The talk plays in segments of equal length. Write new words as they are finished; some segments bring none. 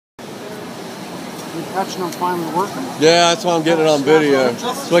you're catching them finally working. Yeah, that's why I'm getting it on video,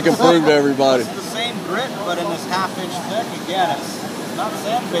 so I can prove to everybody. It's the same grit, but in this half-inch thick. Again, it's not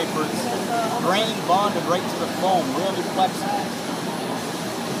sandpaper, it's grain bonded right to the foam, really flexible.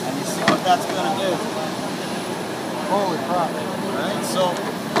 And you see what that's going to do. Holy crap. Alright, so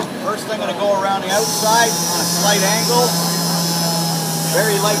first I'm going to go around the outside on a slight angle,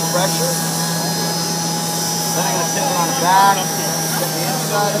 very light pressure. Then I'm going to tip it on the back, get the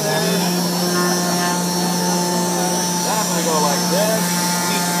inside of there. Then I'm going to go like this.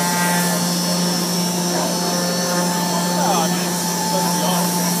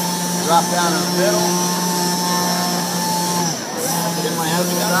 Drop down in the middle. Get my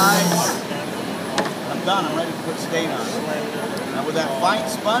outside. I'm done. I'm ready to put stain on it. Now with that fine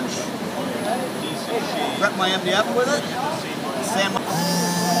sponge, prep my MDF with it. Sand my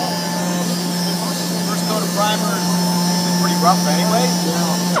first coat of primer is pretty rough anyway.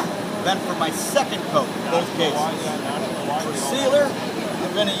 Then for my second coat, in both cases. For sealer,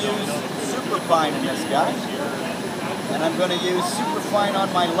 I'm going to use Superfine in this guy. And I'm going to use Superfine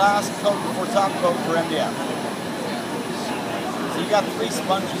on my last coat before top coat for MDF. So you got 3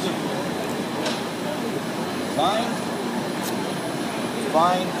 sponges of fine,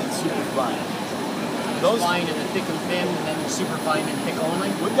 fine, and Superfine. Those fine and the thick and thin, and then Superfine and thick only?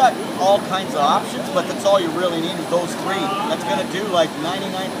 We've got all kinds of options, but that's all you really need is those 3. That's going to do like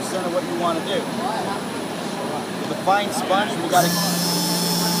 99% of what you want to do. With the fine sponge, we got a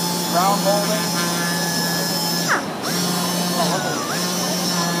crown molding.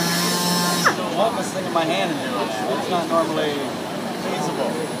 Hold this thing in my hand and do it. It's not normally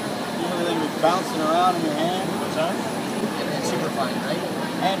feasible. Usually they would be bouncing around in your hand. What's that? And Superfine, right?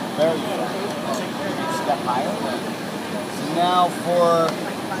 And very fine. Step higher. So now for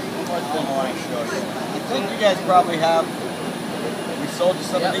one more thing I want to show you. I think you guys probably have, we sold you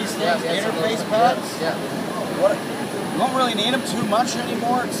some of these things, interface pads. Yeah. You don't really need them too much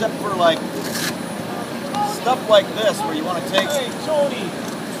anymore, except for like stuff like this, where you want to take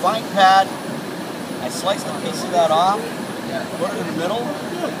fine pad. I sliced a piece of that off, put it in the middle,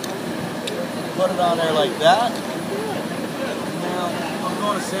 put it on there like that. Now, I'm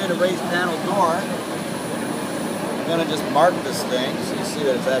going to say the raised panel door. I'm going to just mark this thing so you see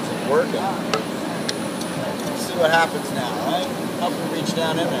that it's actually working. Let's see what happens now, right? Help me reach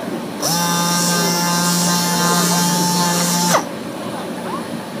down in there.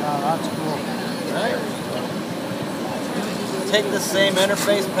 Oh, that's cool. Right? Take the same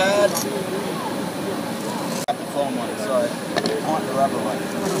interface pad. The foam one, sorry. I want the rubber one.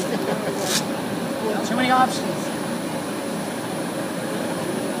 Too many options.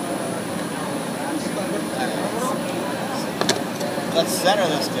 Let's center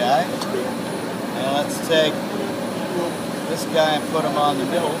this guy. And let's take this guy and put him on the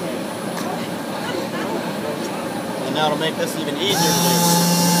middle. And now it'll make this even easier to do.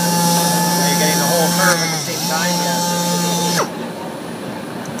 Are you getting the whole curve at the same time? Yeah.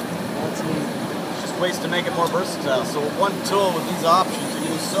 Ways to make it more versatile. So with one tool with these options, you can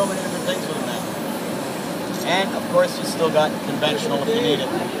do so many different things with them now. And of course, you still got conventional if you need it.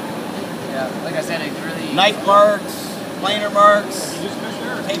 Yeah, like I said, it really... Knife marks, planer marks,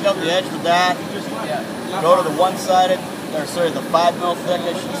 take out the edge with that. Yeah. Go to the one-sided, or sorry, the 5 mil thick,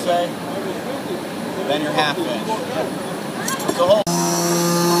 I should say. Then your half inch. So hold.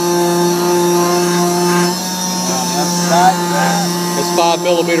 It's 5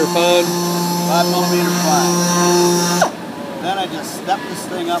 millimeter fine. 5 millimeter fine. Then I just step this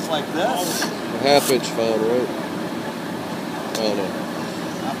thing up like this. A 1/2 inch fine, right? I don't know.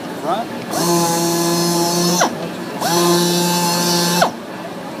 Up the front.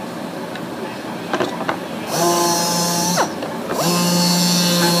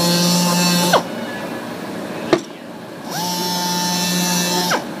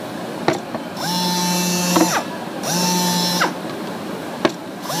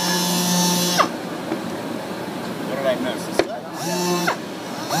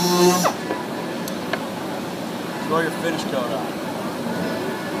 Throw your finish coat on.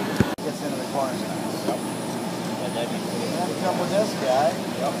 Gets into the corner. Then come with this guy.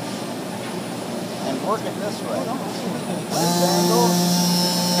 And work it this way. This angle.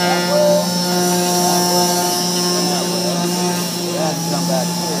 That way. That way. Then come back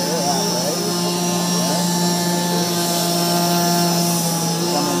here. That way.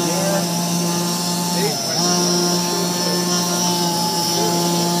 Come in here.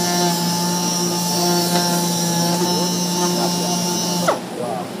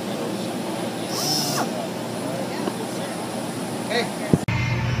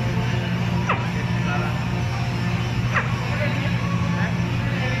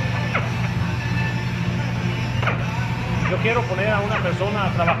 quiero poner a una persona a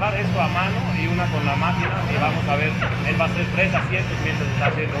trabajar esto a mano y una con la máquina y vamos a ver, él va a hacer 3 asientos mientras está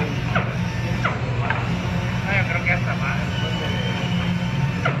haciendo uno. No, yo creo que hasta más.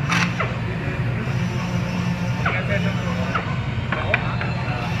 Fíjate eso.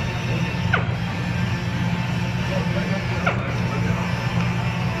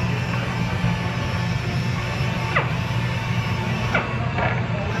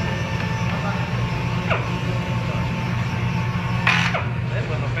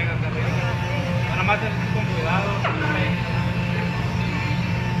 Cuando pegas, nada más con cuidado.